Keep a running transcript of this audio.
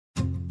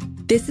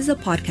This is a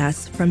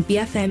podcast from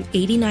BFM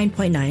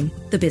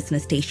 89.9, the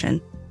business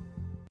station.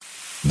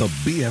 The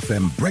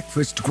BFM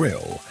Breakfast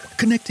Grill,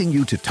 connecting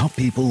you to top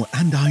people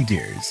and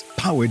ideas.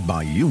 Powered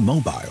by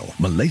U-Mobile,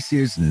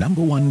 Malaysia's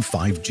 #1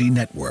 5G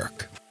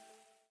network.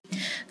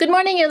 Good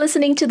morning, you're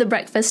listening to The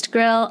Breakfast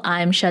Grill.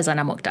 I'm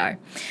Shazana Mokhtar.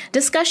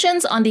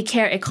 Discussions on the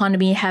care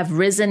economy have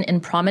risen in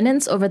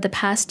prominence over the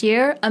past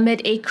year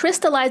amid a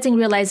crystallizing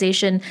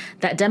realization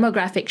that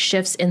demographic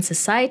shifts in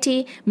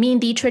society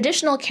mean the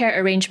traditional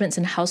care arrangements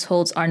in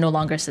households are no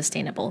longer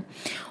sustainable.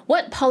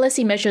 What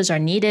policy measures are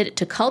needed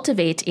to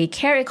cultivate a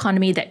care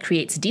economy that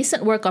creates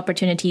decent work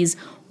opportunities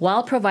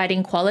while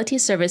providing quality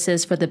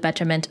services for the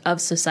betterment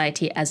of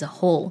society as a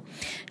whole?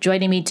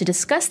 Joining me to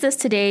discuss this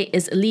today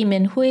is Lee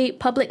Min Hui,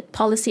 Public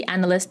Policy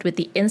Analyst with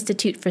the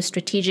Institute for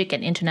Strategic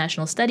and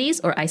International Studies,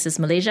 or ISIS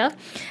Malaysia,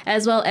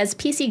 as well as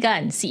PC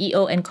Gan,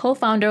 CEO and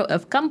co-founder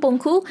of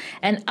Kampongku,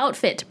 an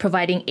outfit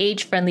providing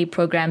age-friendly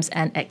programs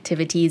and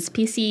activities.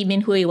 PC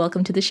Min Hui,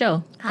 welcome to the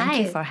show.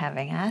 Thank you for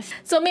having us.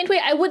 So Min Hui,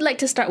 I would like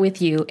to start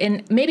with you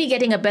in maybe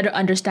getting a better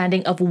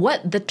understanding of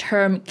what the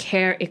term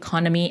care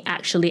economy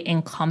actually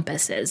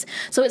encompasses.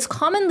 So it's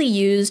commonly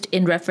used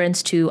in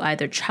reference to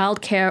either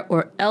childcare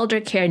or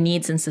elder care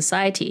needs in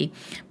society,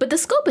 but the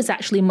scope is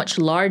actually much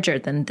larger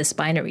than this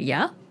binary,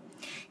 yeah?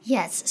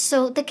 Yes,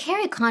 so the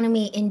care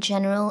economy in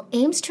general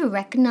aims to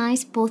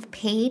recognize both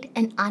paid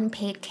and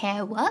unpaid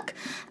care work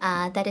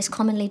that is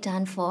commonly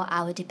done for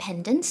our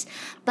dependents.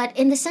 But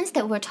in the sense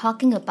that we're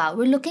talking about,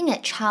 we're looking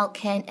at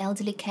childcare and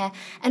elderly care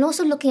and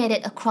also looking at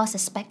it across a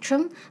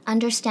spectrum,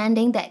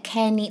 understanding that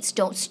care needs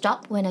don't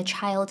stop when a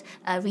child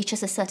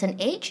reaches a certain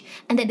age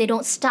and that they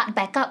don't start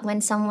back up when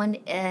someone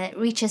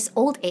reaches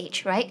old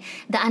age, right?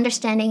 The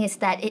understanding is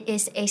that it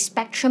is a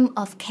spectrum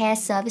of care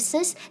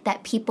services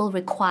that people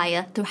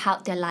require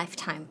throughout their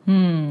lifetime.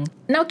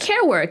 Now,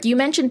 care work, you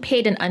mentioned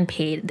paid and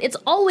unpaid. It's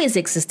always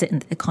existed in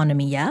the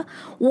economy, yeah?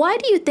 Why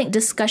do you think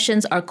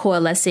discussions are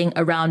coalescing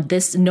around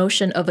this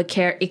notion of a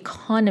care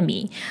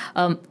economy,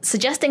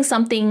 suggesting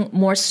something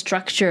more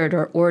structured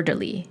or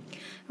orderly?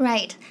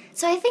 Right.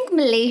 So I think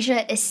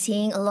Malaysia is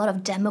seeing a lot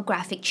of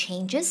demographic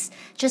changes.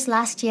 Just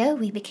last year,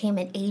 we became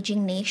an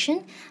aging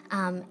nation,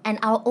 and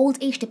our old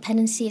age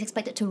dependency is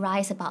expected to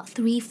rise about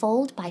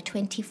threefold by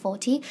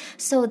 2040.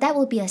 So that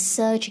will be a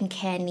surge in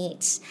care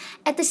needs.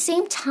 At the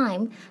same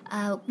time,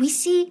 we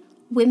see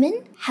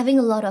women having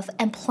a lot of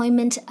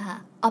employment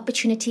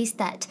opportunities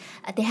that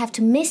they have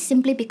to miss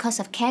simply because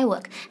of care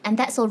work, and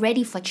that's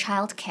already for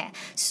childcare.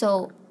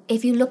 So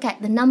if you look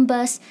at the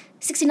numbers,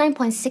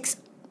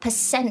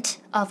 69.6%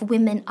 of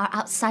women are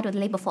outside of the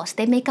labour force.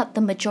 They make up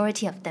the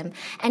majority of them.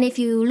 And if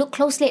you look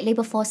closely at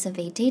labour force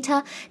survey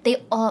data,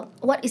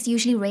 what is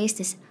usually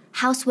raised is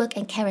housework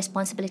and care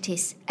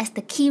responsibilities as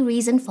the key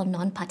reason for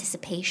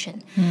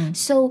non-participation.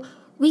 So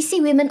we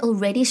see women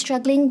already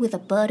struggling with the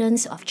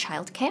burdens of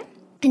childcare.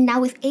 And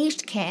now with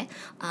aged care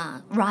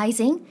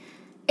rising,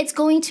 it's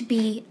going to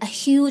be a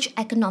huge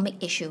economic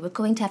issue. We're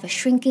going to have a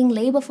shrinking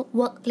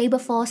labour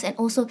force and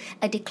also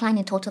a decline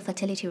in total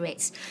fertility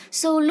rates.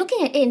 So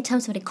looking at it in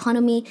terms of the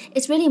economy,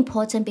 it's really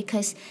important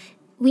because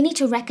we need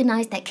to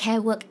recognize that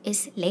care work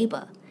is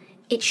labour.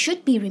 It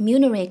should be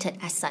remunerated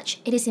as such.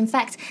 It is in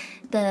fact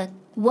the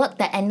work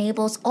that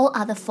enables all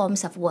other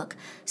forms of work.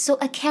 So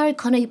a care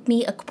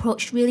economy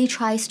approach really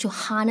tries to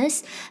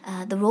harness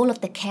the role of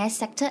the care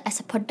sector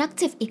as a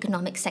productive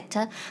economic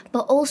sector,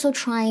 but also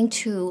trying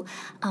to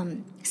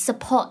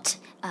support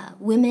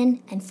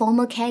women and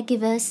former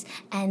caregivers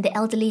and the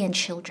elderly and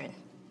children.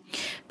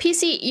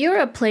 PC,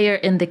 you're a player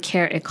in the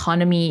care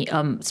economy,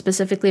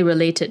 specifically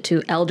related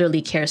to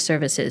elderly care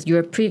services. You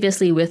were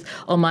previously with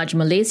Homage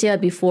Malaysia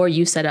before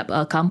you set up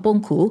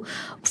Kampongku.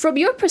 From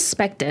your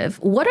perspective,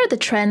 what are the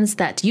trends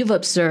that you've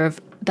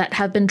observed that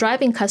have been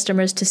driving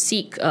customers to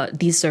seek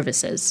these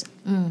services?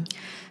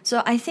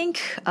 So I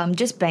think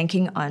just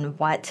banking on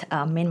what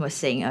Min was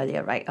saying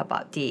earlier, right,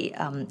 about the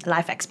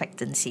life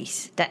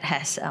expectancies that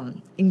has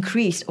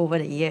increased over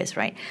the years,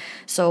 right?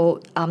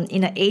 So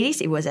in the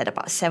 80s, it was at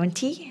about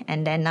 70,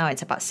 and then now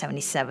it's about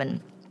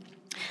 77.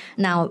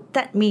 Now,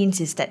 that means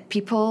is that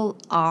people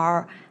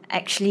are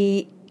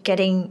actually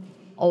getting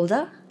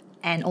older,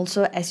 and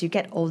also as you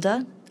get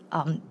older,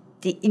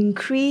 the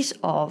increase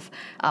of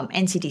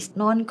NCDs,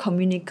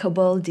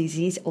 non-communicable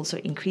disease, also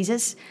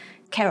increases.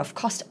 Care of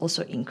cost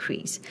also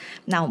increase.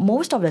 Now,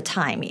 most of the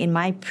time in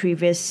my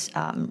previous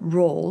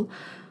role,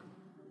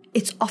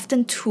 it's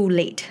often too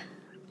late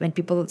when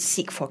people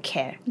seek for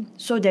care.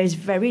 So there's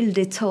very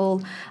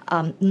little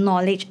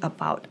knowledge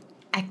about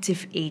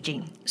active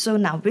aging. So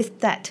now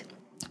with that,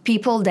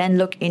 people then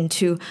look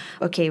into,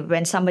 okay,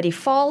 when somebody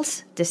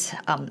falls,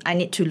 I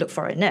need to look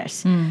for a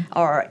nurse.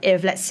 Or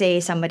if, let's say,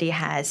 somebody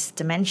has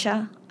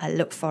dementia, I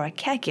look for a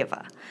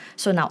caregiver.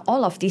 So now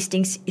all of these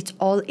things, it's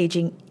all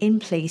aging in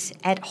place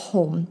at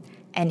home,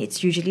 and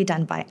it's usually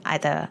done by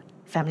either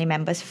family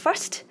members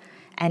first,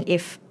 and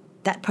if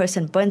that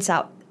person burns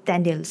out,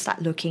 then they'll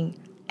start looking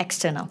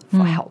external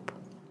for help.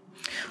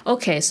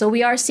 Okay, so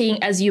we are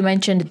seeing, as you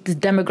mentioned, the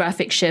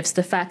demographic shifts,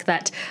 the fact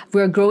that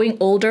we're growing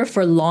older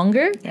for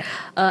longer,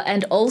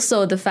 and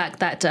also the fact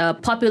that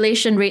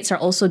population rates are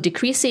also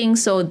decreasing.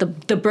 So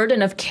the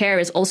burden of care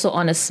is also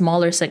on a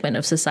smaller segment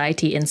of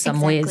society in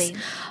some ways.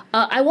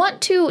 I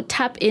want to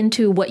tap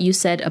into what you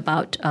said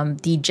about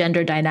the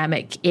gender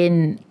dynamic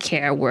in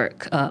care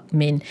work,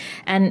 Min.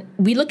 And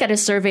we look at a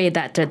survey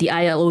that the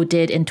ILO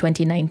did in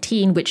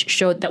 2019, which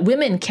showed that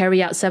women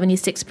carry out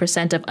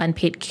 76% of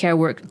unpaid care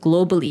work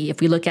globally. If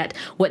we look at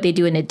what they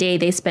do in a day,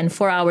 they spend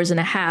 4 hours and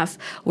a half,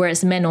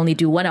 whereas men only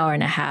do 1 hour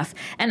and a half.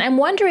 And I'm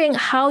wondering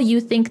how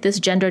you think this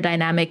gender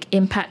dynamic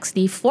impacts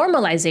the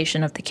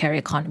formalization of the care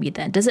economy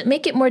then. Does it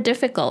make it more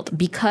difficult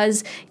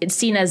because it's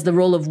seen as the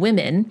role of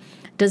women?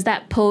 Does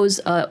that pose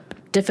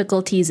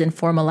difficulties in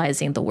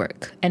formalizing the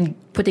work and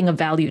putting a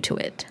value to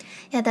it?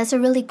 Yeah, that's a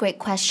really great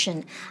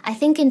question. I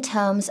think in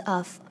terms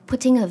of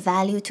putting a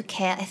value to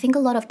care, I think a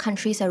lot of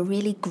countries are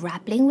really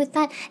grappling with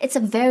that. It's a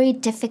very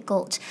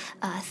difficult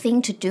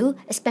thing to do,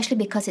 especially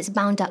because it's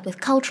bound up with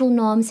cultural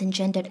norms and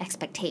gendered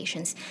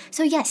expectations.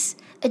 So yes,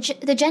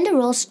 the gender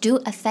roles do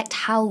affect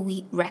how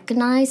we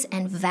recognize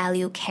and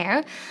value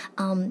care.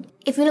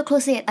 If we look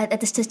closely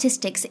at the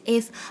statistics,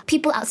 if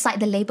people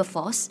outside the labor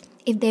force,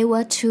 if they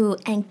were to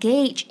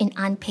engage in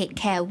unpaid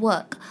care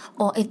work,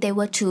 or if they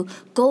were to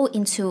go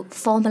into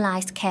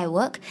formalized care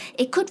work,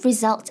 it could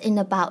result in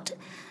about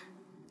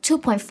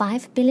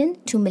 2.5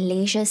 billion to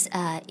Malaysia's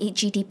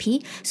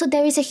GDP. So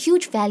there is a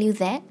huge value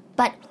there.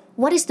 But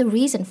what is the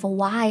reason for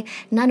why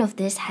none of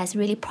this has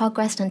really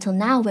progressed until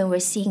now when we're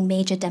seeing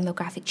major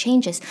demographic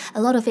changes?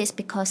 A lot of it is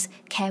because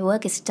care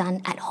work is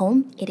done at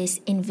home. It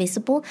is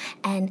invisible.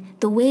 And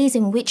the ways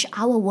in which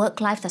our work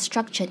lives are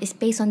structured is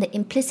based on the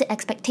implicit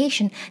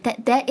expectation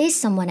that there is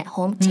someone at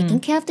home taking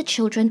care of the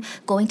children,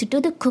 going to do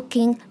the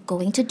cooking,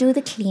 going to do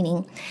the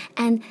cleaning.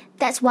 And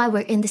that's why we're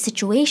in the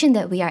situation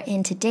that we are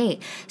in today.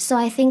 So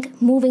I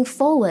think moving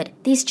forward,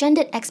 these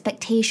gendered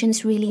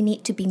expectations really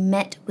need to be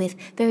met with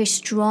very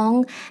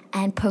strong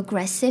and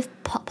progressive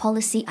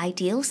policy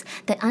ideals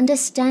that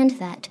understand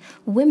that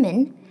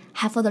women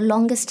have for the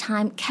longest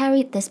time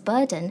carried this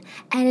burden,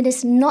 and it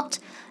is not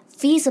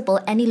feasible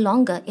any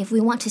longer if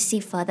we want to see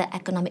further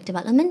economic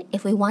development,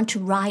 if we want to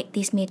ride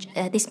these major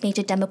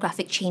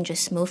demographic changes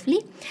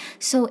smoothly.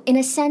 So in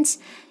a sense,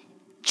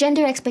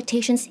 gender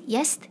expectations,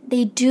 yes,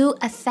 they do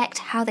affect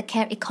how the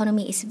care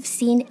economy is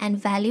seen and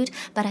valued,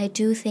 but I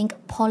do think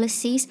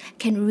policies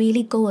can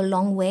really go a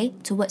long way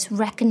towards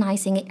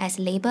recognizing it as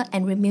labor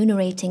and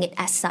remunerating it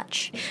as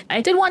such.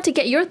 I did want to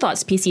get your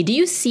thoughts, PC. Do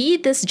you see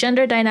this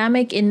gender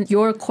dynamic in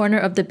your corner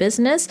of the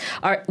business,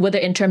 or whether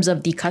in terms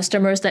of the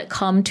customers that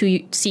come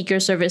to seek your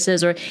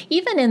services, or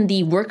even in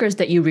the workers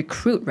that you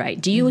recruit, right?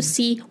 Do you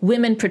see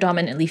women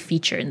predominantly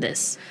feature in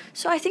this?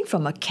 So I think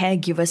from a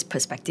caregiver's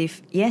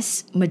perspective,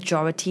 yes,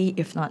 majority,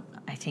 if not,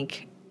 I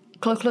think,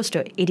 close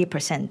to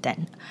 80%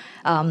 then,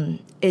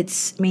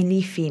 it's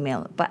mainly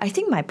female. But I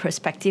think my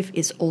perspective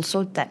is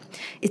also that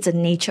it's a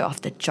nature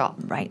of the job,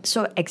 right?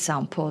 So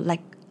example,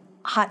 like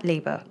hard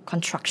labor,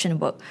 construction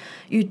work,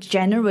 you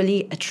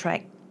generally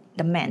attract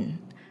the men.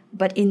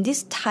 But in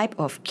this type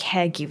of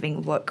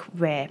caregiving work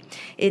where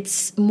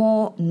it's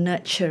more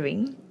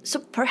nurturing, so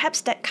perhaps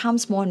that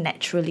comes more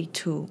naturally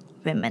to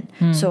women.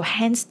 So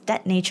hence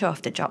that nature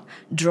of the job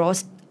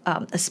draws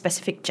a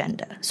specific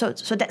gender. So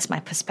that's my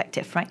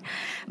perspective, right?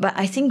 But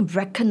I think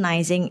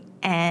recognizing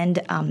and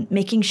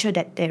making sure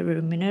that they're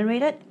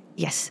remunerated,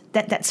 yes,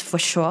 that's for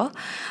sure.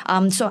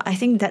 So I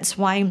think that's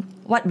why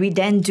what we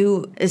then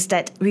do is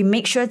that we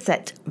make sure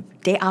that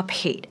they are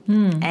paid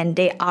and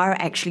they are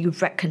actually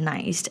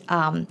recognized,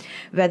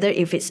 whether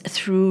if it's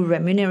through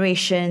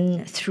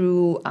remuneration,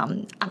 through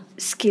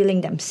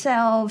upskilling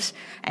themselves,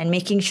 and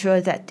making sure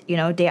that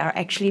they are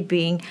actually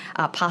being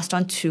passed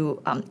on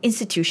to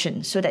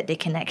institutions so that they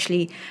can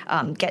actually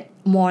get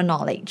more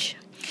knowledge.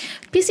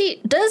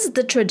 PC, does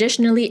the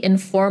traditionally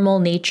informal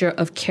nature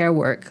of care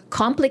work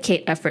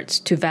complicate efforts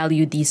to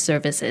value these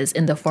services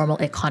in the formal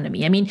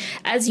economy? I mean,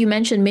 as you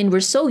mentioned, Min, we're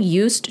so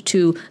used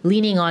to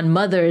leaning on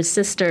mothers,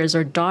 sisters,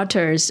 or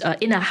daughters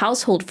in a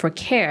household for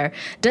care.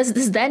 Does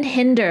this then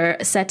hinder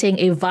setting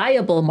a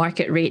viable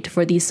market rate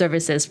for these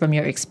services from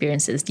your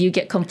experiences? Do you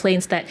get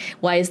complaints that,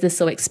 why is this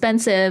so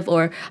expensive?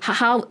 Or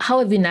how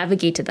have you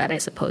navigated that, I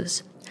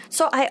suppose?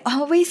 So I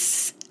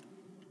always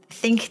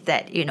think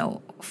that,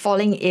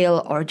 falling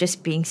ill or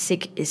just being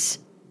sick is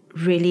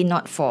really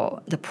not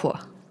for the poor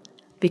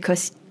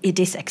because it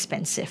is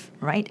expensive,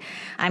 right?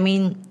 I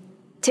mean,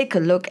 take a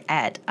look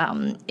at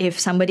if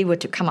somebody were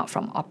to come out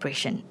from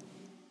operation,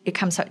 it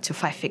comes out to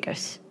 5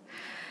 figures.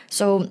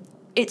 So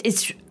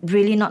it's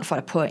really not for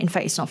the poor. In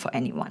fact, it's not for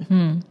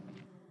anyone.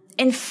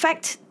 In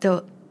fact,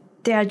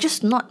 there are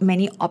just not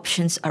many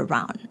options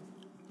around.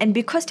 And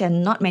because there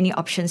are not many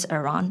options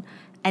around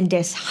and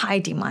there's high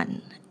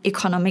demand,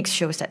 economics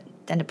shows that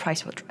then the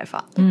price will drive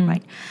up,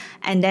 right?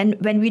 And then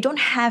when we don't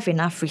have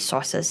enough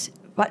resources,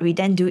 what we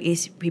then do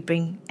is we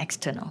bring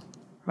external,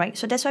 right?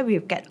 So that's why we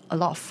get a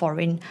lot of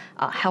foreign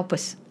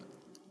helpers.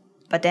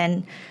 But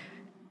then,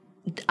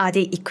 are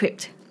they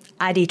equipped?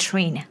 Are they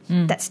trained?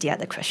 That's the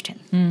other question.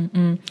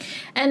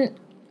 And,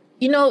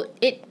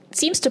 it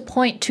seems to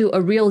point to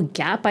a real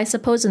gap, I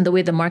suppose, in the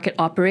way the market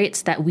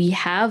operates, that we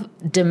have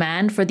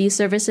demand for these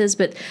services,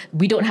 but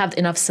we don't have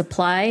enough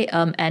supply,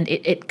 and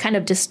it kind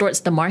of distorts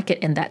the market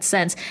in that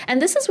sense.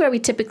 And this is where we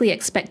typically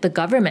expect the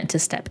government to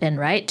step in,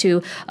 right,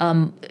 to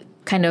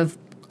kind of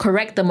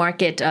correct the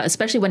market,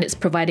 especially when it's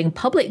providing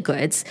public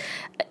goods.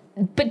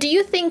 But do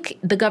you think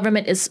the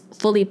government is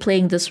fully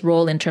playing this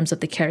role in terms of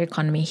the care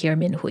economy here,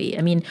 Min Hui?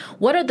 I mean,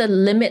 what are the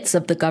limits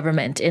of the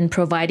government in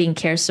providing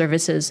care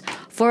services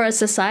for a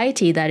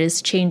society that is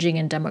changing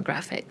in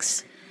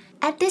demographics?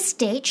 At this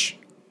stage,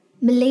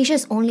 Malaysia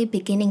is only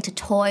beginning to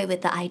toy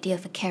with the idea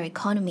of a care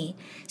economy.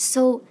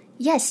 So,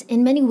 yes,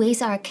 in many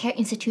ways, our care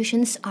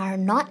institutions are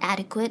not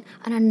adequate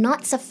and are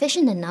not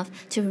sufficient enough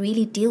to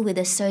really deal with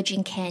the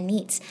surging care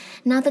needs.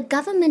 Now, the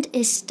government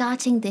is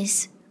starting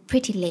this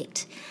pretty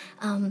late.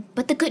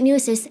 But the good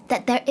news is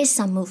that there is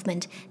some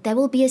movement. There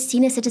will be a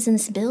senior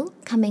citizens bill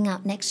coming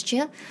out next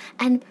year.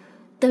 And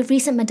the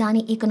recent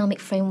Madani economic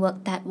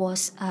framework that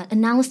was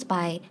announced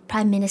by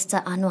Prime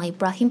Minister Anwar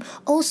Ibrahim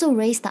also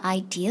raised the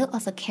idea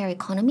of a care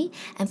economy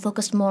and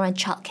focused more on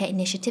childcare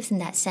initiatives in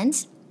that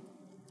sense.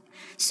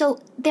 So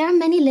there are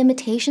many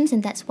limitations,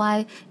 and that's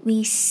why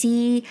we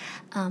see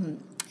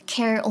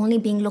care only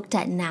being looked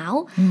at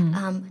now.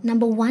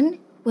 Number one,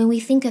 when we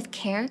think of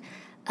care,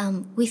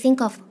 we think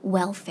of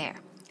welfare.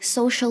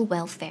 Social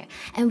welfare.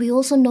 And we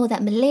also know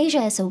that Malaysia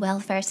as a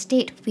welfare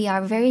state, we are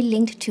very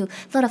linked to a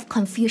lot of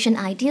Confucian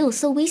ideals.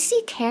 So we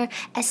see care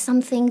as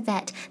something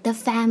that the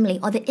family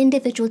or the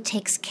individual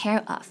takes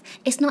care of.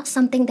 It's not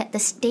something that the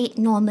state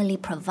normally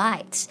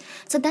provides.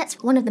 So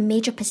that's one of the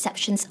major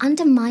perceptions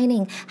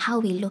undermining how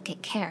we look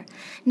at care.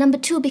 Number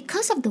two,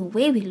 because of the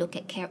way we look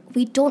at care,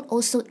 we don't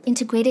also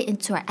integrate it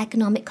into our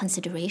economic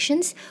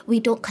considerations.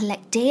 We don't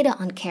collect data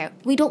on care.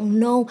 We don't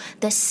know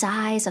the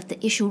size of the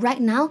issue.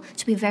 Right now,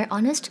 to be very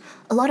honest,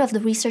 a lot of the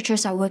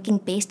researchers are working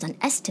based on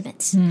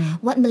estimates.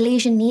 What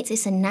Malaysia needs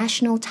is a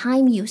national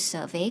time use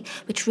survey,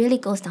 which really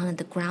goes down on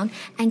the ground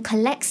and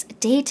collects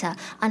data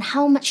on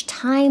how much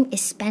time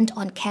is spent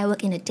on care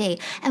work in a day.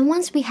 And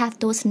once we have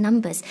those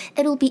numbers,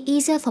 it'll be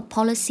easier for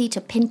policy to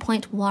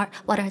pinpoint what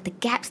are the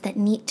gaps that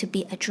need to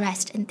be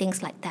addressed and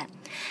things like that.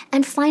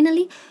 And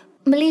finally,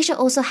 Malaysia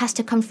also has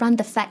to confront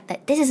the fact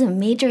that this is a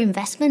major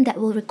investment that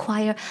will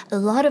require a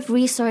lot of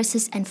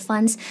resources and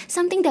funds,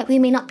 something that we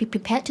may not be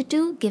prepared to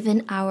do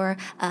given our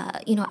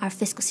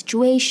fiscal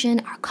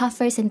situation, our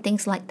coffers and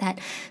things like that.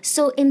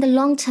 So in the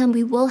long term,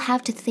 we will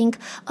have to think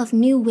of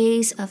new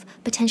ways of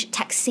potential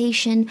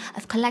taxation,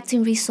 of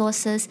collecting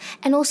resources,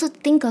 and also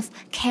think of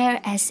care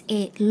as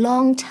a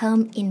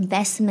long-term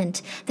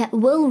investment that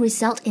will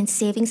result in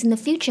savings in the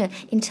future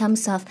in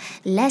terms of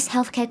less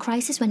healthcare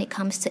crisis when it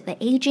comes to the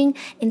aging,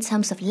 in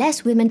terms of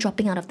less women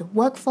dropping out of the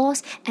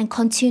workforce and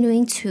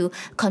continuing to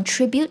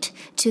contribute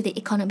to the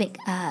economic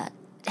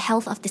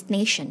health of this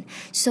nation.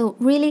 So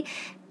really,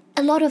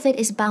 a lot of it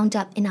is bound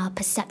up in our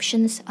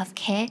perceptions of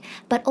care,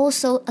 but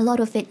also a lot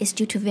of it is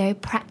due to very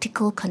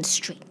practical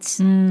constraints.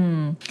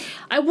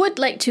 I would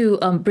like to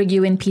bring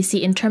you in,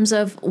 PC, in terms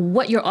of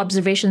what your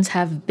observations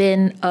have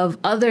been of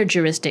other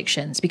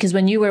jurisdictions, because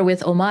when you were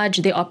with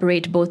Omaj, they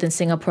operate both in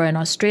Singapore and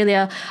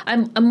Australia.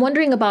 I'm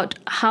wondering about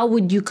how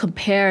would you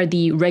compare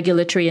the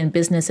regulatory and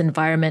business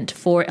environment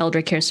for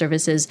elder care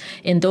services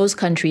in those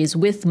countries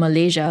with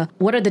Malaysia?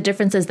 What are the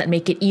differences that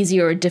make it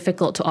easier or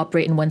difficult to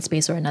operate in one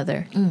space or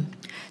another?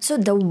 So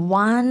the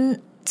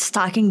one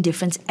starking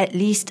difference, at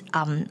least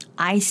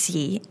I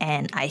see,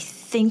 and I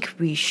think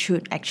we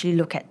should actually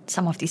look at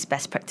some of these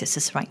best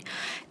practices, right,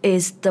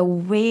 is the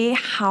way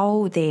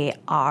how they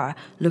are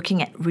looking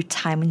at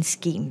retirement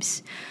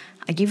schemes.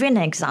 I'll give you an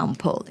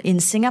example. In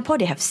Singapore,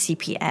 they have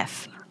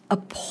CPF. A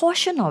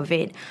portion of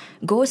it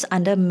goes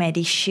under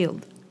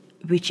MediShield,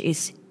 which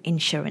is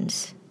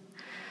insurance.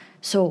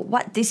 So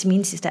what this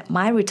means is that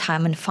my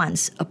retirement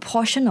funds, a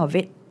portion of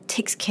it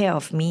takes care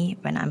of me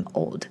when I'm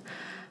old.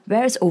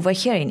 Whereas over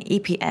here in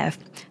EPF,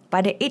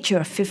 by the age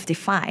you're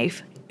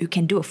 55, you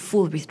can do a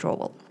full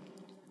withdrawal.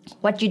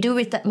 What you do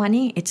with that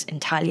money, it's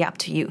entirely up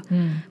to you.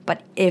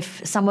 But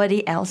if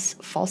somebody else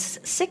falls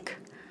sick,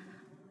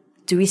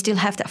 do we still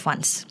have that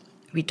funds?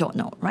 We don't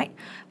know, right?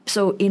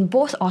 So in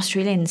both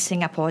Australia and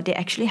Singapore, they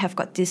actually have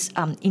got this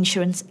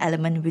insurance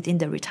element within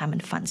the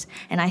retirement funds.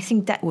 And I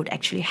think that would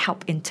actually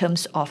help in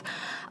terms of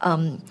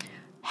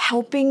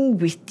helping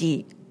with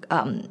the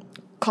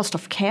cost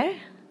of care,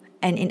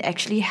 and it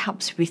actually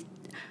helps with,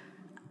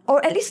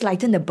 or at least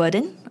lighten the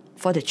burden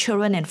for the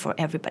children and for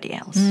everybody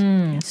else.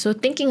 So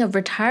thinking of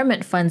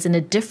retirement funds in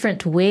a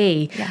different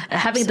way,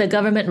 having the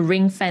government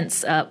ring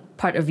fence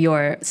part of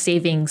your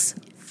savings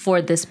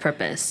for this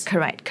purpose.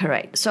 Correct.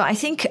 So I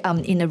think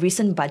in a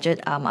recent budget,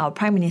 our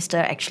Prime Minister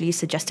actually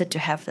suggested to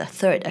have the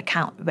third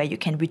account where you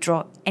can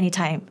withdraw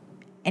anytime,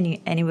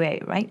 anywhere,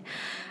 right?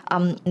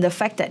 The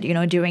fact that,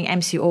 during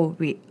MCO,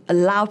 we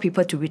allow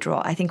people to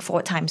withdraw, I think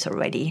 4 times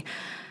already,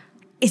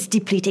 it's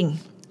depleting.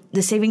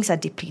 The savings are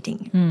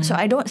depleting. So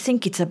I don't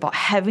think it's about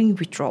having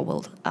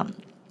withdrawal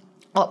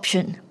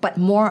option, but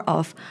more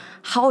of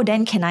how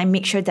then can I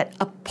make sure that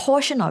a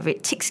portion of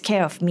it takes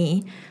care of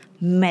me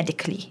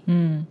medically.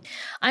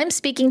 I'm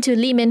speaking to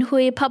Lee Min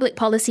Hui, Public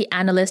Policy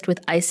Analyst with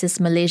ISIS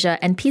Malaysia,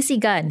 and PC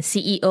Gan,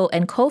 CEO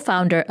and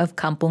co-founder of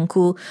Kampung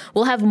Ku.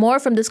 We'll have more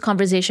from this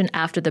conversation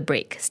after the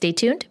break. Stay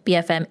tuned,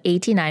 BFM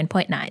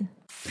 89.9.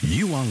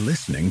 You are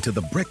listening to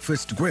The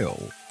Breakfast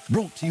Grill,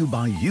 brought to you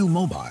by U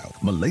Mobile,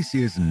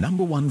 Malaysia's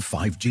 #1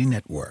 5G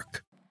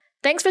network.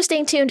 Thanks for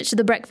staying tuned to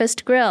The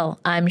Breakfast Grill.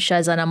 I'm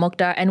Shazana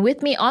Mokhtar, and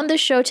with me on the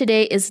show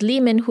today is Lee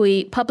Min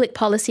Hui, Public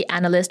Policy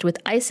Analyst with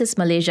ISIS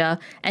Malaysia,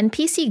 and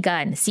PC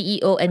Gan,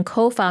 CEO and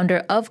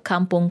co-founder of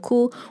Kampung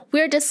Ku.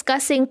 We're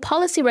discussing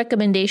policy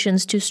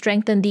recommendations to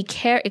strengthen the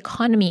care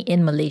economy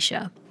in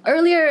Malaysia.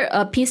 Earlier,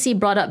 PC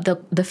brought up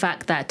the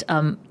fact that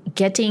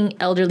getting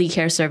elderly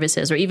care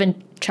services, or even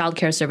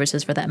childcare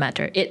services for that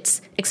matter,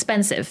 it's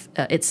expensive.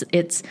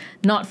 It's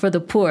not for the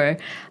poor.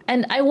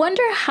 And I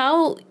wonder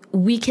how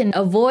we can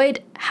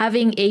avoid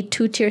having a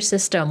two-tier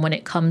system when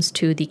it comes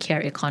to the care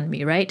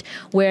economy, right?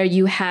 Where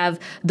you have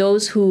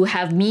those who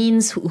have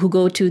means who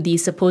go to the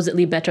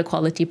supposedly better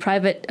quality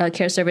private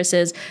care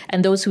services,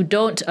 and those who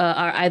don't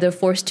are either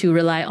forced to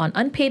rely on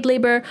unpaid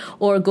labor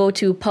or go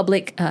to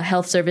public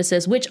health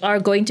services, which are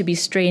going to be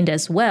strained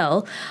as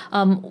well.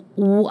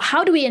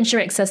 How do we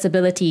ensure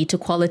accessibility to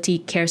quality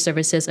care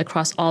services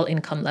across all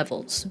income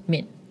levels?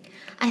 Min?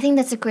 I think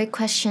that's a great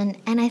question.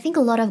 And I think a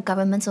lot of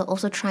governments are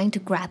also trying to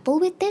grapple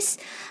with this.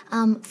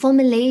 For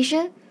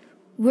Malaysia,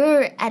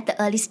 we're at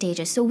the early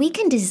stages, so we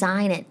can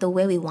design it the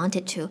way we want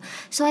it to.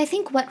 So I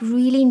think what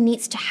really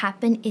needs to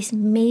happen is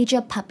major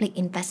public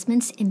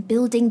investments in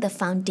building the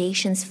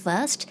foundations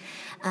first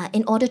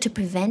in order to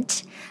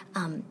prevent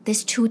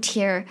this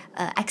two-tier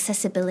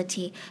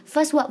accessibility.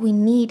 First, what we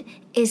need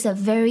is a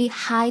very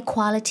high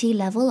quality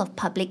level of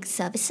public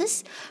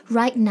services.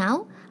 Right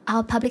now,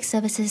 our public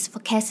services for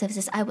care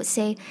services, I would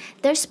say,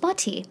 they're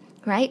spotty,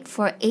 right?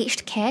 For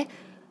aged care,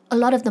 a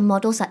lot of the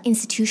models are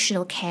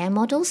institutional care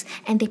models,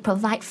 and they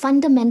provide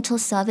fundamental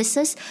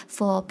services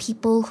for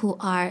people who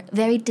are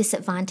very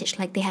disadvantaged,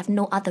 like they have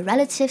no other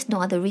relatives,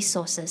 no other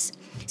resources.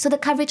 So the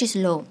coverage is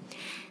low.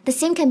 The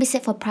same can be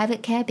said for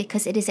private care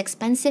because it is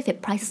expensive,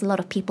 it prices a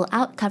lot of people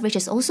out, coverage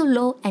is also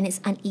low, and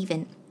it's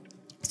uneven.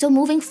 So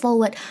moving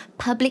forward,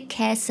 public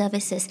care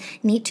services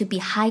need to be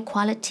high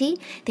quality,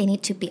 they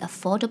need to be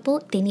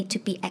affordable, they need to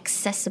be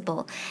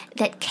accessible.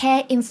 That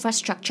care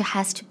infrastructure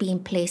has to be in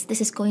place.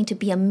 This is going to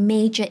be a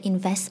major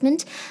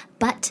investment,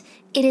 but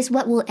it is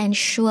what will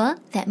ensure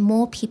that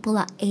more people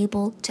are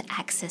able to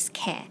access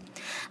care.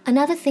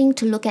 Another thing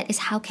to look at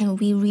is how can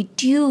we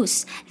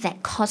reduce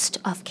that cost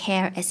of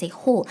care as a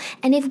whole.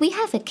 And if we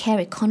have a care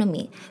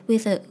economy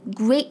with a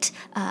great,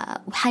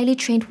 highly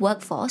trained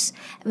workforce,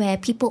 where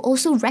people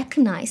also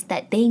recognize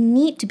that they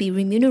need to be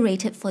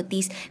remunerated for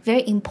these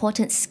very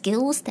important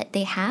skills that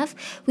they have,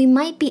 we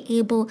might be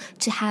able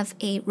to have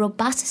a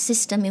robust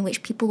system in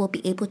which people will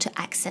be able to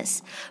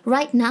access.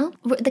 Right now,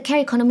 the care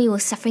economy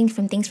was suffering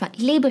from things like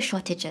labor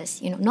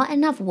shortages, not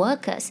enough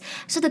workers.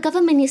 So the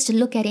government needs to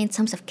look at it in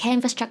terms of care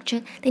infrastructure.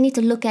 They need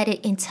to look at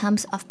it in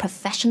terms of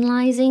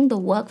professionalizing the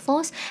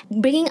workforce,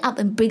 bringing up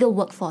a bigger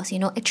workforce,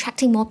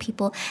 attracting more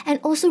people, and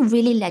also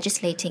really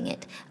legislating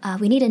it.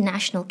 We need a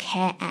National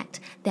Care Act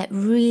that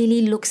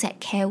really looks at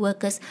care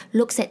workers,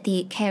 looks at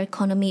the care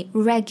economy,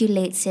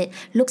 regulates it,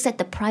 looks at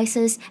the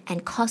prices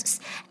and costs,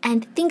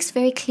 and thinks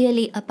very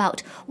clearly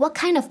about what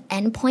kind of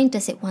endpoint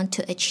does it want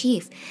to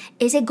achieve.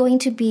 Is it going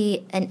to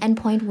be an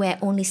endpoint where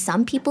only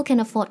some people can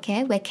afford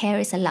care, where care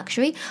is a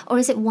luxury, or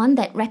is it one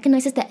that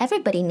recognizes that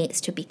everybody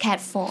needs to be cared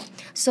for?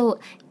 So,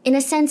 in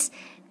a sense,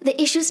 the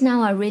issues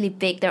now are really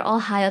big. They're all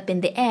high up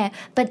in the air,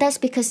 but that's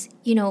because,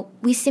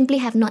 we simply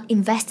have not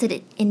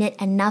invested in it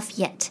enough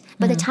yet.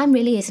 But the time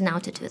really is now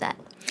to do that.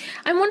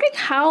 I'm wondering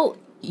how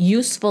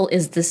useful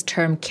is this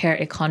term care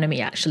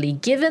economy actually,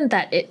 given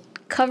that it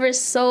covers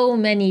so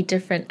many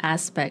different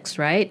aspects,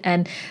 right?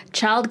 And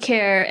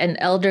childcare and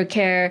elder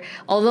care,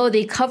 although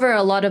they cover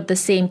a lot of the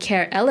same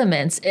care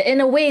elements,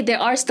 in a way they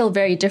are still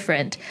very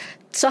different.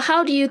 So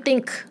how do you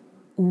think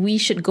we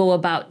should go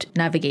about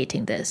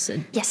navigating this?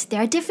 Yes,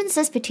 there are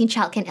differences between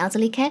childcare and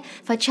elderly care.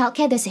 For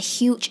childcare, there's a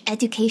huge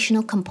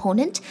educational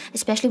component,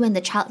 especially when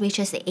the child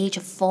reaches the age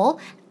of 4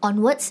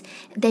 onwards.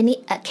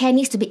 Care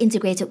needs to be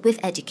integrated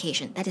with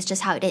education. That is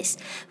just how it is.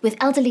 With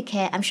elderly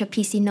care, I'm sure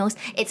PC knows,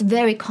 it's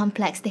very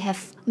complex. They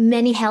have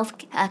many health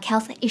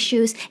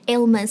issues,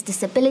 ailments,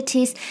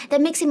 disabilities that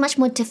makes it much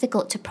more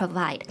difficult to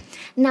provide.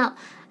 Now,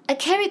 a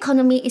care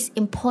economy is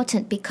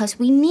important because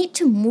we need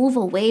to move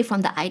away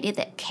from the idea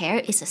that care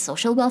is a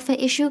social welfare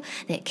issue,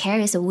 that care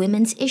is a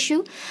women's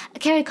issue. A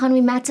care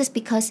economy matters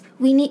because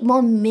we need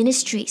more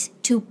ministries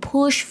to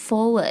push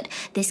forward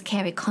this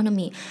care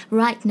economy.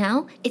 Right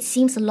now, it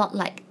seems a lot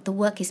like the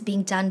work is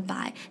being done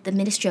by the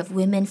Ministry of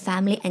Women,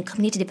 Family and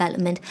Community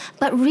Development,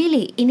 but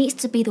really it needs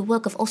to be the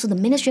work of also the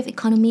Ministry of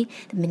Economy,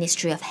 the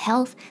Ministry of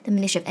Health, the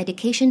Ministry of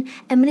Education,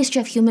 and Ministry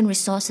of Human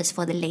Resources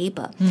for the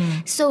Labour.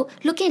 So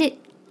looking at it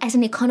as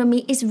an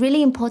economy is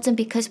really important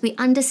because we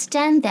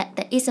understand that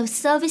there is a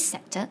service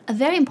sector, a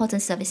very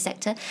important service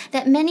sector,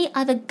 that many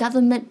other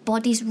government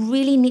bodies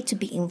really need to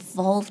be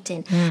involved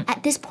in.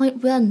 At this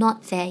point, we're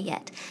not there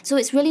yet. So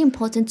it's really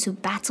important to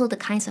battle the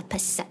kinds of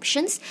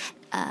perceptions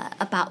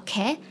about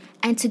care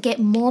and to get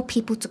more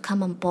people to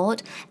come on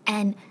board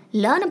and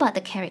learn about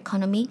the care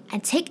economy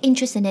and take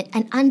interest in it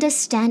and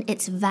understand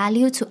its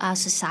value to our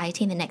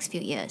society in the next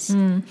few years.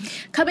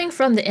 Coming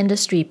from the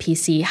industry,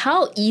 PC,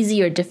 how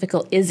easy or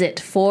difficult is it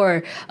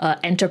for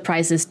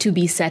enterprises to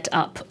be set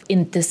up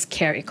in this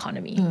care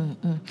economy?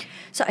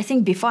 So I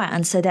think before I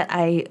answer that,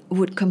 I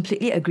would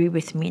completely agree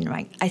with Min,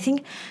 right? I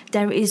think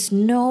there is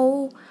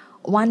no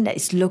one that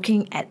is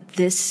looking at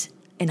this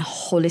in a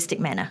holistic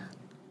manner,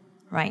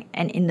 right?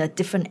 And in a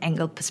different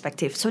angle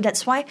perspective. So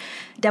that's why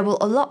there will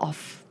a lot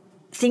of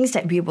things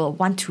that we will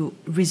want to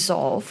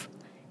resolve.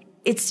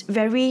 It's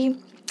very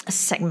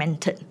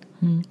segmented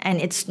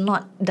and it's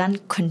not done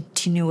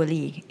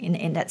continually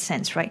in that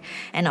sense, right?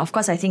 And of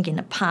course, I think in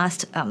the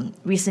past,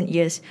 recent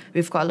years,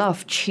 we've got a lot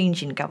of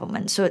change in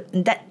government. So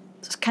that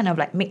kind of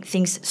like make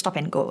things stop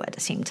and go at the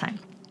same time.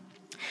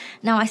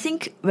 Now, I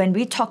think when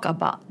we talk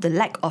about the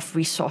lack of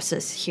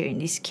resources here in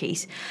this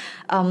case,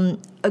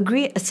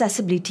 agree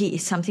accessibility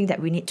is something that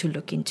we need to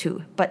look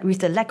into. But with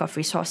the lack of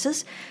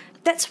resources,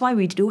 that's why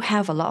we do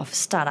have a lot of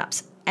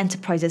startups,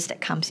 enterprises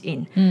that comes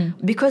in.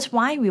 Because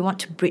why? We want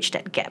to bridge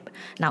that gap.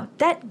 Now,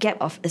 that gap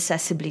of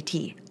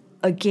accessibility,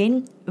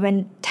 again,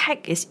 when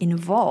tech is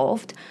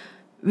involved,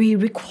 we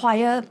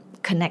require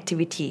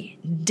connectivity,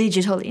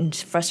 digital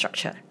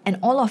infrastructure. And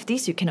all of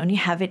this, you can only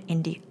have it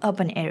in the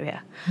urban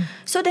area.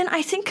 So then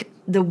I think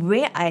the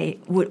way I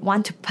would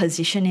want to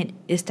position it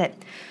is that,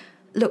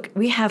 look,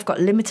 we have got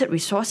limited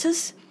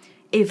resources.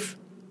 If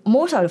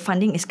most of the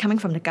funding is coming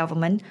from the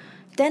government,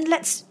 then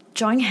let's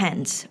join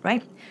hands,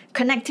 right?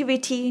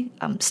 Connectivity,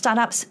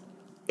 startups,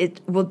 it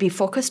will be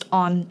focused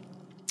on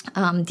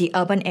the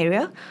urban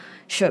area.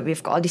 Sure,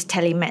 we've got all these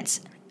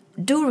telemeds.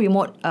 Do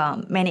remote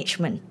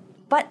management,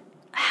 but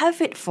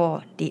have it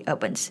for the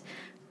urbans.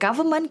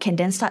 Government can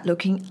then start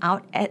looking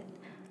out at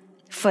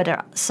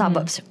further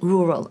suburbs,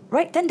 rural,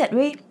 right? Then that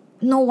way,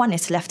 no one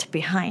is left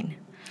behind.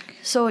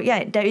 So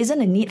yeah, there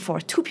isn't a need for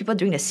two people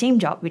doing the same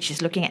job, which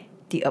is looking at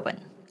the urban.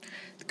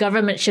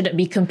 Government shouldn't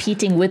be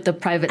competing with the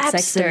private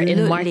sector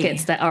in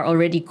markets that are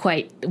already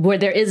where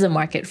there is a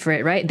market for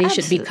it, right? They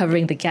should be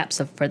covering the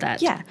gaps for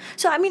that. Yeah.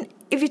 So, I mean,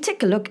 if you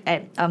take a look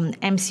at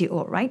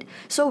MCO, right?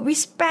 So we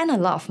spend a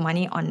lot of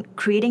money on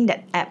creating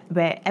that app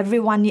where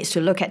everyone needs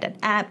to look at that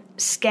app,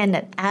 scan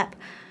that app.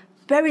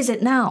 Where is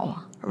it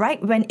now,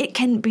 right? When it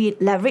can be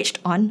leveraged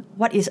on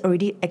what is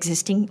already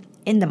existing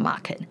in the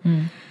market.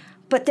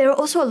 But there are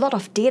also a lot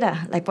of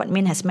data, like what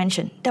Min has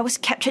mentioned, that was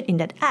captured in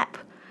that app.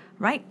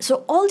 Right?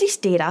 So all this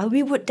data,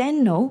 we would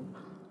then know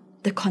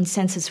the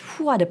consensus.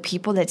 Who are the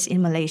people that's in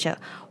Malaysia?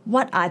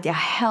 What are their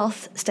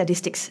health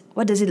statistics?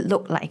 What does it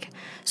look like?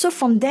 So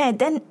from there,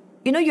 then,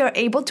 you're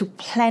able to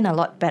plan a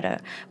lot better.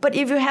 But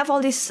if you have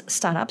all these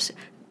startups,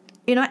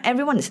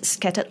 everyone is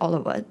scattered all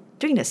over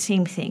doing the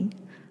same thing.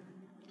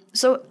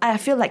 So I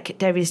feel like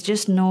there is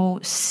just no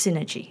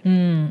synergy.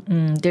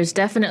 There's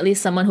definitely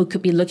someone who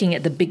could be looking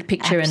at the big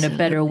picture in a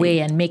better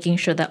way and making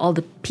sure that all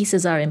the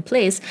pieces are in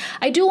place.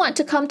 I do want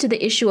to come to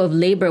the issue of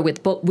labor,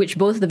 which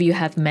both of you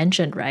have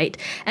mentioned, right?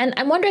 And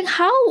I'm wondering,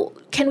 how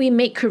can we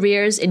make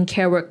careers in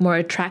care work more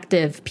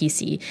attractive,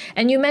 PC?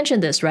 And you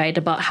mentioned this, right,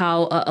 about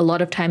how a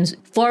lot of times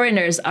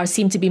foreigners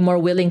seem to be more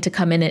willing to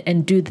come in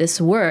and do this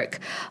work.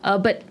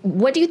 But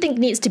what do you think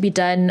needs to be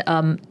done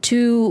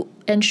to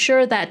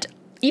ensure that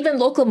even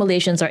local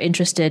Malaysians are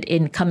interested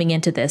in coming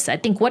into this? I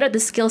think, what are the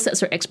skill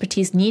sets or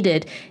expertise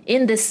needed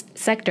in this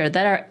sector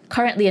that are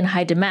currently in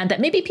high demand that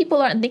maybe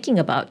people aren't thinking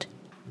about?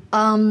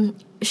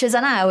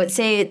 Shazana, I would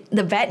say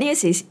the bad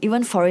news is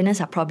even foreigners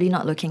are probably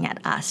not looking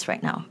at us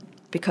right now.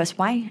 Because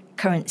why?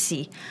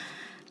 Currency.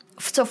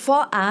 So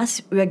for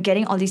us, we're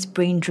getting all this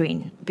brain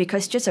drain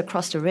because just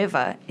across the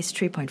river is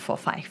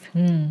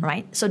 3.45,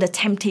 right? So the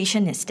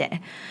temptation is there.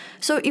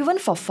 So even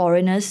for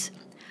foreigners,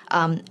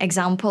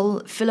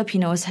 example,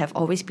 Filipinos have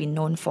always been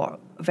known for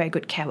very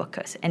good care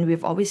workers, and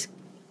we've always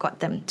got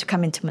them to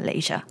come into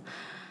Malaysia.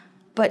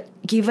 But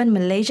given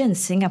Malaysia and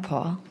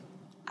Singapore,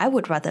 I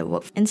would rather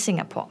work in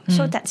Singapore.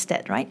 So that's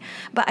that, right?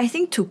 But I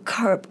think to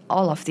curb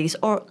all of these,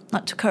 or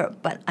not to curb,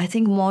 but I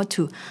think more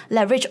to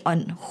leverage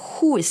on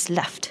who is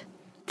left.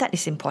 That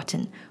is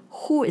important.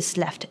 Who is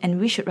left? And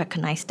we should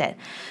recognize that.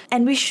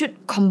 And we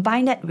should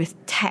combine that with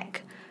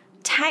tech.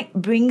 Tech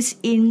brings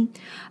in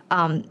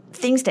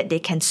things that they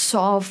can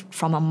solve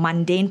from a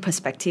mundane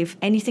perspective,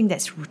 anything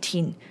that's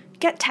routine.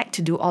 Get tech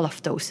to do all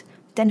of those.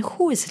 Then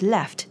who is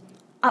left?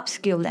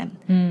 Upskill them.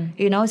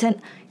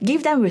 Then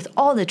give them with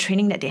all the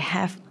training that they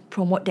have,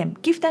 promote them.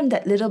 Give them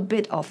that little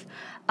bit of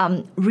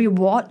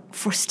reward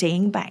for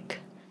staying back.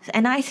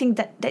 And I think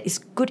that is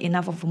good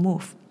enough of a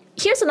move.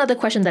 Here's another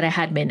question that I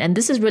had, Min, and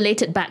this is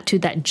related back to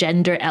that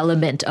gender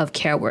element of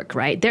care work,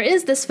 right? There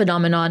is this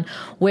phenomenon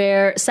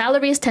where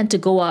salaries tend to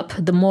go up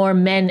the more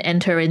men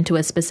enter into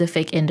a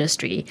specific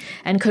industry.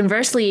 And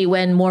conversely,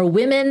 when more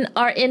women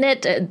are in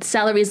it,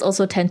 salaries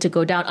also tend to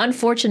go down,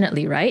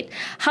 unfortunately, right?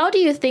 How do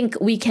you think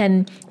we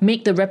can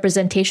make the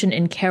representation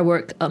in care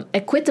work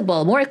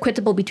more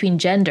equitable between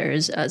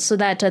genders so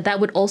that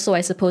that would also,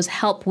 I suppose,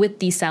 help with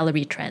these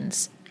salary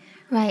trends?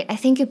 Right, I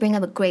think you bring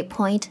up a great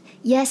point.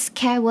 Yes,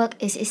 care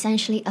work is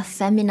essentially a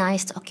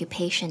feminized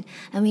occupation,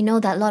 and we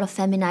know that a lot of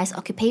feminized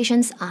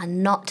occupations are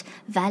not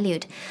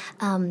valued.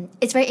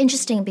 It's very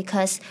interesting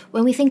because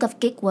when we think of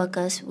gig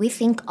workers, we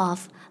think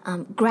of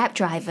Grab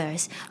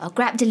drivers or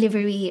Grab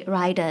delivery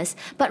riders,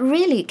 but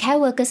really care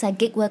workers are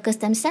gig workers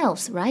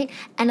themselves, right?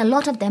 And a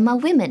lot of them are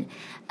women.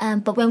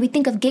 But when we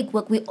think of gig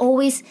work, we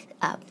always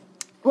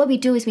what we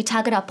do is we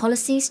target our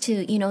policies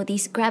to,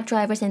 these Grab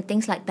drivers and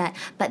things like that.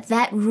 But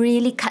that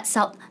really cuts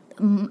out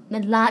a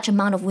large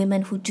amount of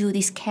women who do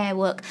this care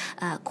work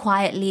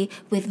quietly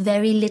with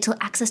very little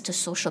access to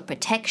social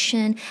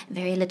protection,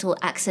 very little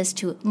access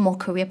to more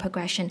career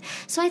progression.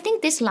 So I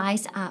think this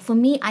lies, for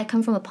me, I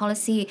come from a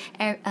policy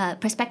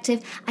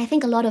perspective. I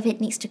think a lot of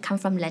it needs to come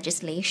from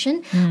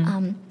legislation.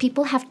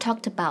 People have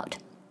talked about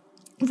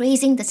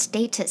raising the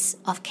status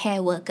of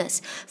care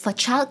workers. For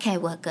childcare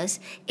workers,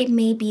 it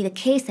may be the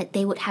case that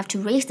they would have to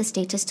raise the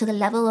status to the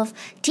level of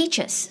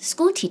teachers,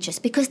 school teachers,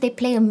 because they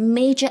play a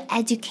major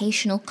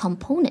educational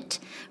component,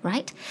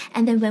 right?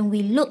 And then when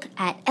we look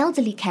at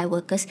elderly care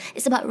workers,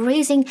 it's about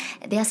raising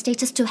their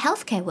status to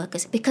healthcare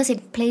workers because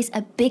it plays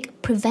a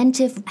big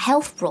preventive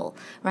health role,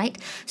 right?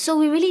 So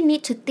we really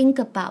need to think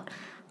about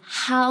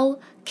how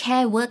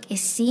care work is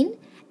seen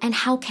and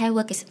how care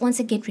work is once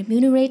again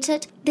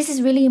remunerated. This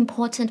is really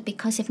important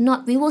because if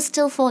not, we will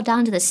still fall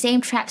down to the same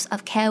traps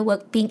of care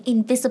work being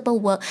invisible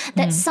work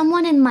that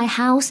someone in my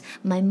house,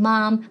 my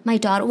mom, my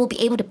daughter will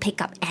be able to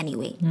pick up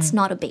anyway. It's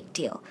not a big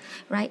deal,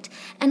 right?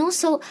 And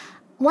also,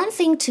 one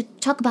thing to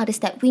talk about is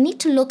that we need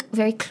to look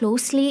very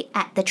closely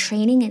at the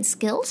training and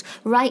skills.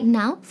 Right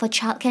now, for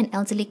childcare and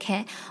elderly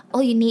care,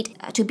 all you need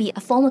to be a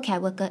formal care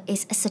worker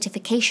is a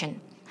certification.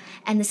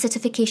 And the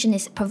certification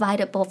is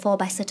provided for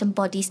by certain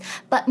bodies.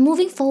 But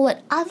moving forward,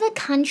 other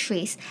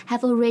countries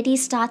have already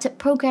started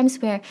programs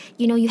where,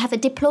 you have a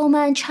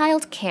diploma in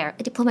childcare,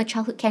 a diploma in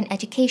childhood care and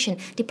education,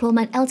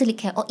 diploma in elderly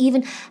care, or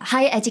even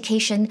higher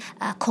education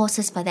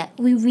courses for that.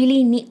 We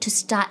really need to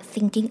start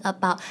thinking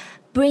about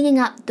bringing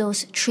up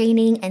those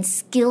training and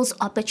skills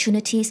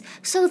opportunities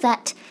so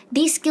that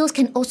these skills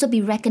can also be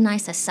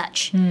recognized as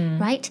such,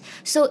 right?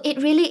 So it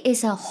really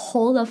is a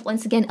whole of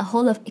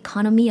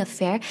economy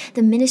affair.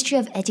 The Ministry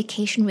of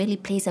Education really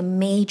plays a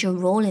major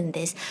role in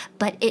this,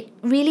 but it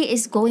really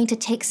is going to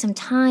take some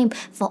time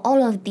for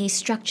all of these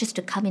structures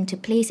to come into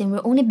place, and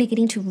we're only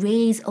beginning to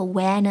raise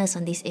awareness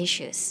on these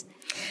issues.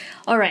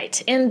 All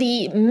right. In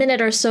the minute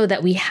or so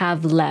that we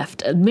have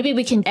left, maybe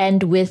we can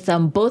end with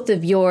both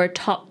of your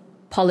top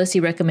policy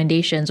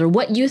recommendations or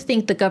what you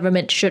think the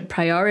government should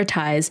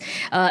prioritize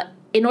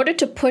in order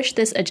to push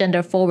this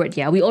agenda forward.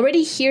 Yeah, we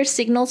already hear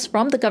signals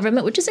from the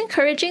government, which is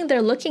encouraging.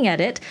 They're looking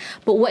at it.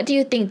 But what do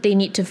you think they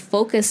need to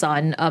focus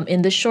on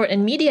in the short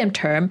and medium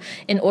term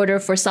in order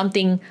for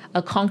something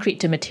concrete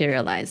to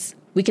materialize?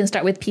 We can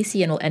start with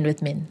PC and we'll end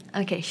with Min.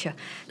 Okay, sure.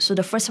 So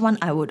the first one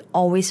I would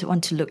always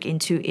want to look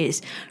into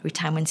is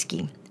retirement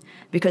scheme,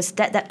 because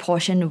that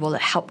portion will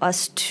help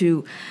us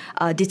to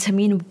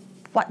determine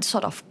what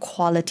sort of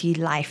quality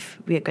life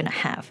we're going to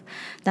have.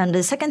 Then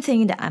the second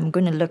thing that I'm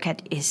going to look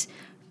at is,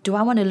 do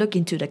I want to look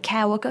into the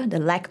care worker, the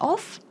lack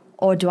of,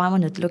 or do I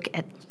want to look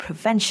at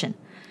prevention?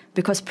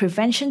 Because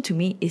prevention to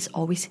me is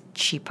always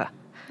cheaper.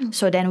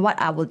 So then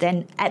what I will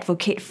then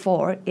advocate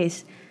for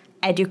is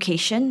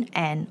education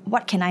and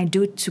what can I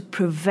do to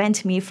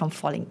prevent me from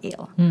falling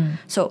ill.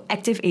 So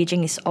active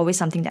aging is always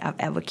something that I've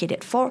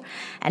advocated for.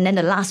 And then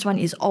the last one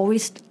is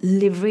always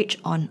leverage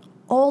on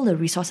all the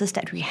resources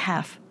that we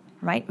have,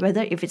 right?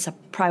 Whether if it's a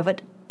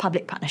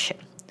private-public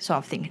partnership sort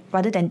of thing,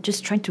 rather than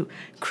just trying to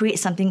create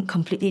something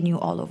completely new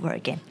all over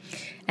again.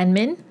 And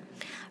Min?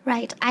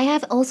 Right. I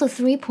have also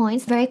 3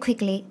 points very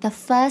quickly. The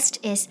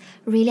first is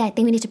really, I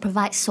think we need to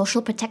provide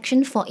social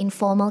protection for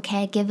informal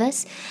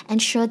caregivers,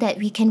 ensure that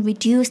we can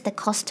reduce the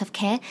cost of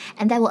care,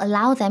 and that will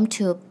allow them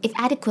to, if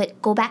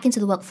adequate, go back into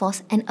the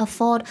workforce and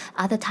afford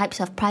other types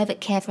of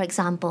private care, for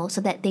example, so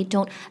that they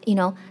don't,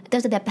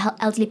 those are their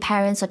elderly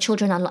parents or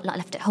children are not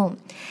left at home.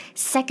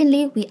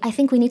 Secondly, I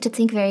think we need to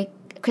think very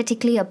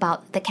critically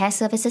about the care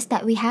services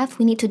that we have.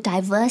 We need to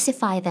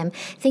diversify them.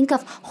 Think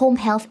of home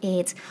health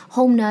aides,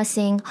 home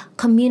nursing,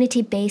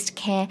 community-based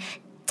care,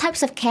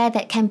 types of care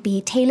that can be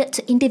tailored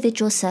to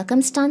individual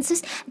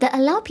circumstances that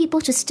allow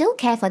people to still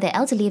care for their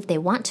elderly if they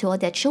want to, or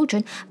their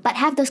children, but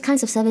have those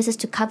kinds of services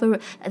to cover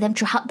them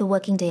throughout the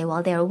working day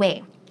while they're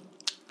away.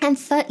 And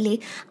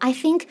thirdly, I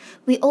think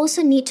we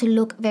also need to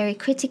look very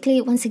critically,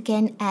 once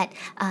again, at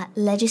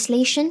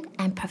legislation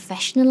and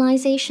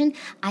professionalization.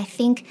 I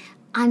think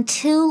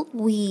until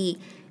we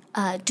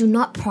do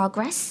not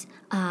progress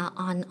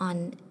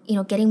on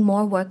getting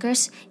more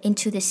workers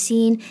into the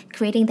scene,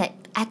 creating that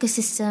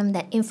ecosystem,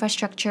 that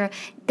infrastructure,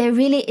 there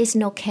really is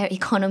no care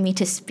economy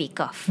to speak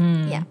of.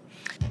 Yeah.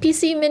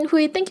 PC Min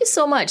Hui, thank you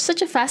so much.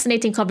 Such a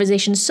fascinating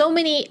conversation. So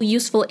many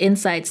useful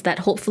insights that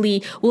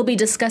hopefully we'll be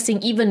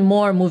discussing even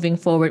more moving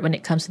forward when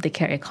it comes to the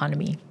care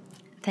economy.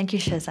 Thank you,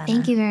 Shazana.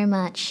 Thank you very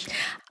much.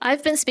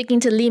 I've been speaking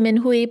to Lee Min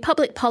Hui,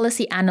 Public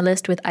Policy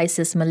Analyst with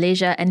ISIS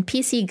Malaysia, and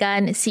PC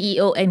Gan,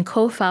 CEO and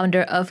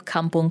co-founder of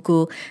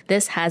Kampungku.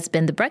 This has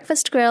been The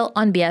Breakfast Grill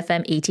on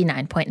BFM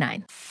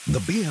 89.9. The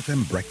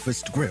BFM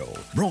Breakfast Grill,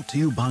 brought to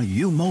you by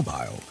U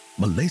Mobile,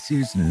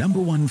 Malaysia's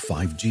 #1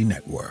 5G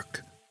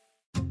network.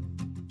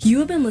 You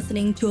have been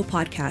listening to a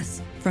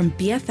podcast from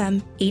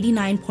BFM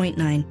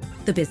 89.9,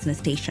 the business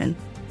station.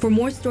 For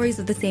more stories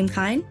of the same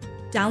kind,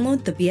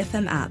 download the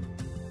BFM app.